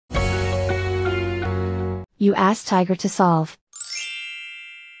You ask Tiger to solve.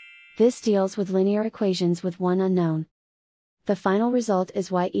 This deals with linear equations with one unknown. The final result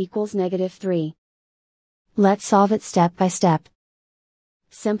is y equals -3. Let's solve it step by step.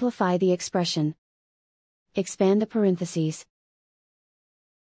 Simplify the expression. Expand the parentheses.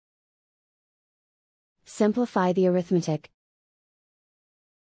 Simplify the arithmetic.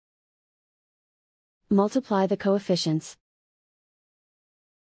 Multiply the coefficients.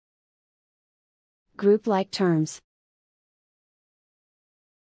 Group like terms.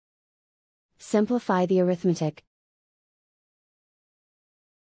 Simplify the arithmetic.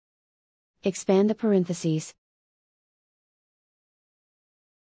 Expand the parentheses.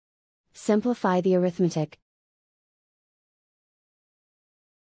 Simplify the arithmetic.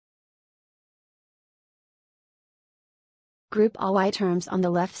 Group all y terms on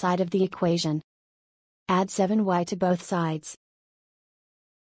the left side of the equation. Add 7y to both sides.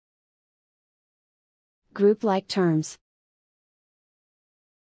 Group like terms.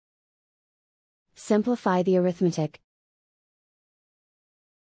 Simplify the arithmetic.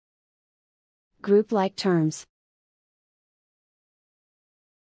 Group like terms.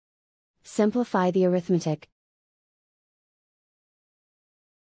 Simplify the arithmetic.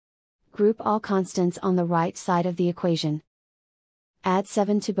 Group all constants on the right side of the equation. Add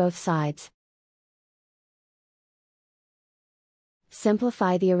 7 to both sides.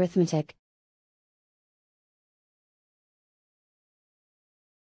 Simplify the arithmetic.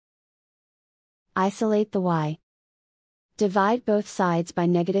 Isolate the y. Divide both sides by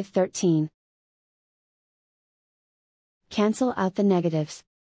 -13. Cancel out the negatives.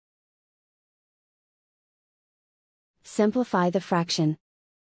 Simplify the fraction.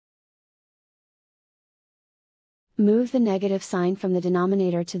 Move the negative sign from the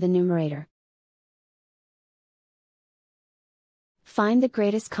denominator to the numerator. Find the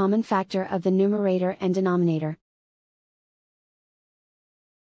greatest common factor of the numerator and denominator.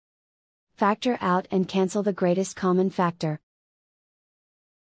 Factor out and cancel the greatest common factor.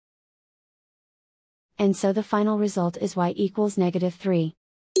 And so the final result is y equals -3.